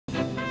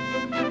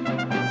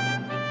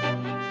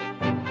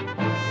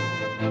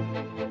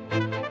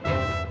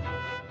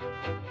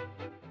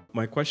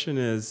My question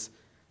is,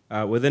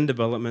 within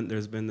development,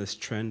 there's been this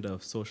trend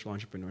of social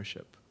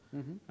entrepreneurship.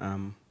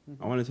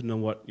 I wanted to know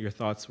what your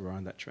thoughts were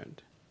on that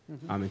trend,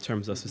 in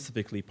terms of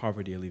specifically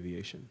poverty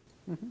alleviation.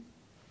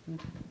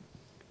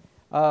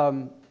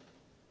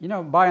 You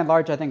know, by and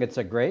large, I think it's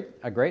a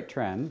great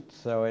trend.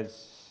 So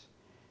it's,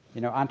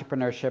 you know,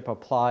 entrepreneurship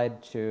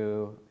applied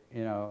to,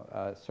 you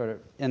know, sort of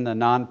in the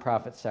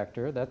nonprofit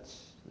sector.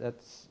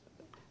 That's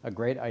a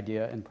great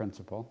idea in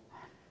principle.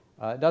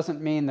 It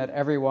doesn't mean that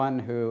every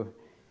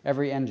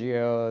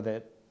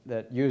NGO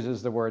that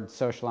uses the word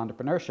social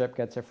entrepreneurship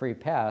gets a free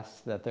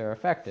pass, that they're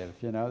effective.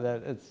 You know,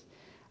 that it's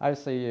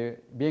obviously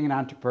being an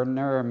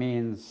entrepreneur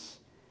means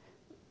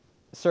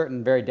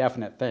certain very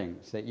definite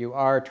things, that you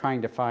are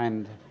trying to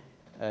find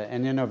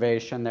an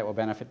innovation that will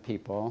benefit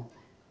people,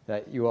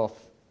 that you will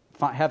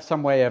have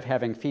some way of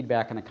having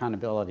feedback and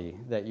accountability,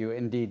 that you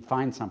indeed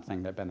find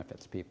something that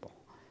benefits people.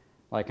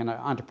 Like an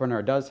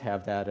entrepreneur does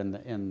have that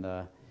in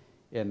the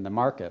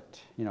market.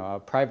 You know, a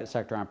private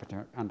sector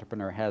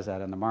entrepreneur has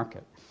that in the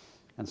market.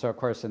 And so, of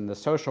course, in the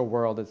social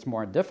world, it's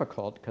more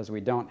difficult because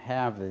we don't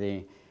have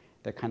the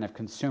kind of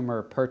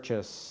consumer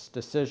purchase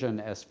decision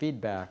as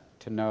feedback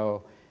to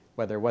know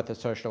whether what the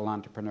social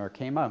entrepreneur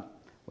came up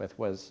with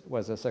was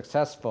a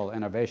successful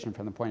innovation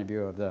from the point of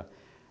view of the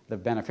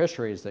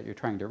beneficiaries that you're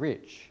trying to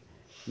reach.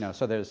 You know,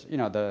 so there's, you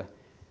know,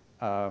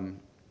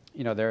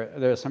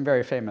 there's some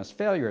very famous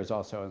failures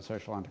also in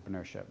social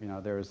entrepreneurship. You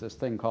know, there was this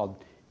thing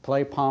called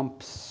play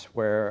pumps,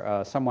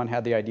 where someone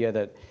had the idea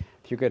that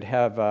if you could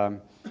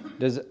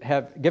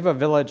give a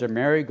village a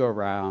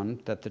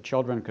merry-go-round that the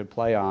children could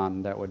play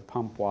on that would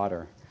pump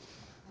water.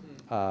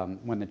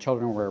 When the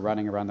children were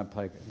running around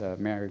the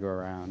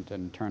merry-go-round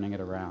and turning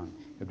it around,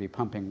 it would be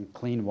pumping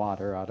clean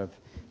water out of.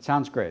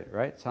 Sounds great,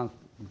 right? Sounds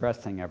the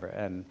best thing ever.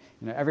 And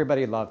you know,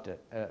 everybody loved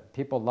it.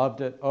 People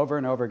loved it over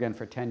and over again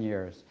for 10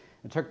 years.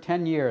 It took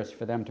 10 years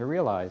for them to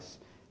realize,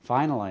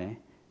 finally,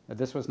 that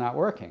this was not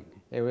working.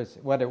 It was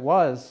what it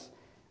was,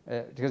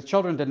 because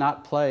children did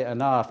not play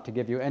enough to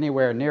give you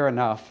anywhere near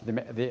enough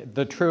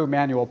the true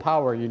manual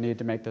power you need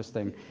to make this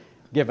thing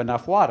give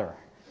enough water.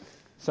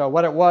 So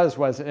what it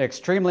was an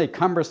extremely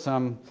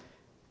cumbersome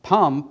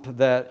pump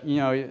that, you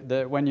know,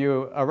 that when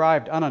you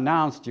arrived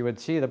unannounced, you would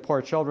see the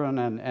poor children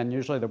and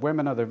usually the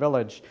women of the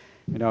village,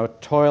 you know,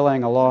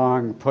 toiling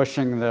along,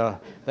 pushing the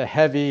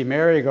heavy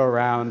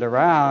merry-go-round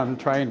around,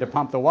 trying to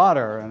pump the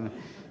water.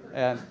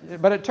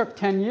 But it took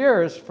 10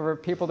 years for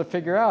people to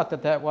figure out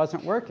that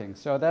wasn't working.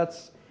 So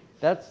that's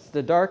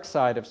the dark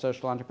side of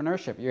social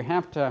entrepreneurship. You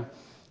have to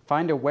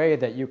find a way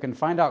that you can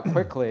find out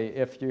quickly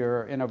if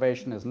your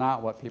innovation is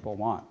not what people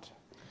want.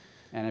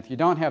 And if you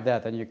don't have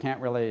that, then you can't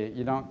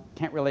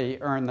really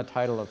earn the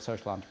title of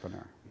social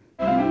entrepreneur.